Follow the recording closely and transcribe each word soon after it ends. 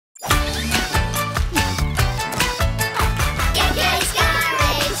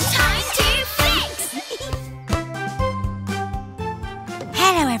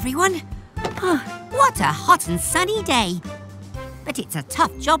everyone. Oh, what a hot and sunny day. But it's a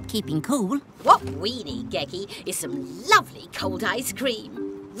tough job keeping cool. What we need, Gecko, is some lovely cold ice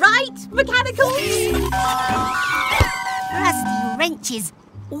cream. Right, Mechanicals? Rusty wrenches.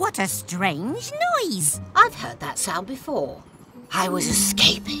 What a strange noise. I've heard that sound before. I was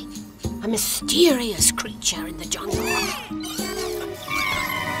escaping a mysterious creature in the jungle.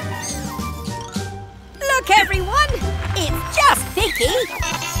 Look, everyone! It's just Vicky.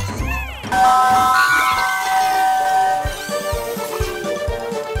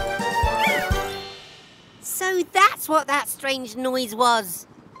 So that's what that strange noise was.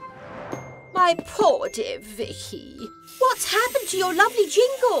 My poor dear Vicky. What's happened to your lovely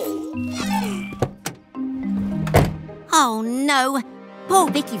jingle? Oh, no. Poor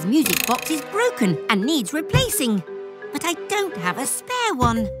Vicky's music box is broken and needs replacing. But I don't have a spare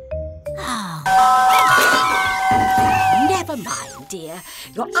one. Oh. Never mind, dear.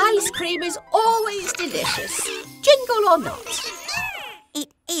 Your ice cream is always delicious, jingle or not.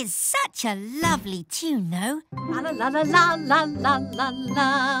 It is such a lovely tune, though. La la la la la la la la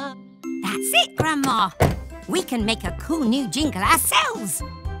la. That's it, Grandma. We can make a cool new jingle ourselves.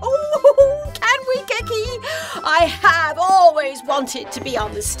 Oh, can we, Gecko? I have always wanted to be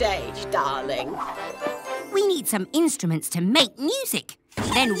on the stage, darling. We need some instruments to make music.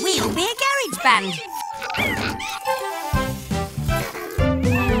 Then we'll be a garage band.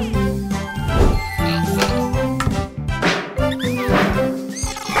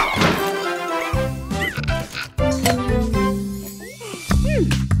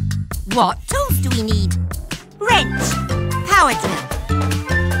 What tools do we need? Wrench, power drill.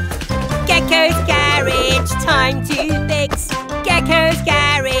 Gecko's garage, time to fix. Gecko's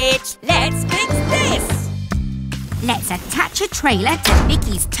garage, let's fix this. Let's attach a trailer to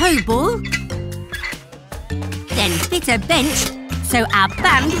Vicky's tow ball. Then fit a bench so our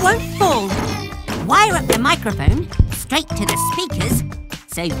band won't fall. Wire up the microphone straight to the speakers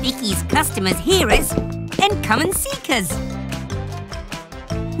so Vicky's customers hear us, then come and seek us.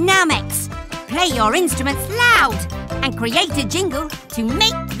 Now, Mex, play your instruments loud and create a jingle to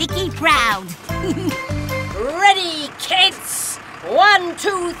make Vicky proud. Ready, kids? 1,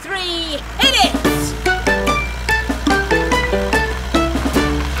 2, 3, hit it!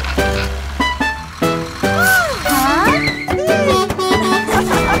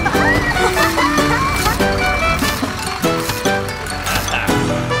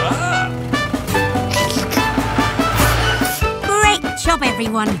 Great job,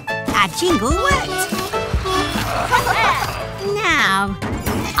 everyone. Our jingle worked. Now,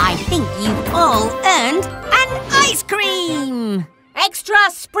 I think you've all earned an ice cream. Extra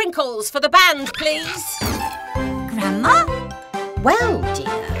sprinkles for the band, please. Grandma? Well,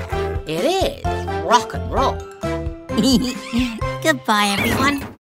 dear, it is rock and roll. Goodbye, everyone.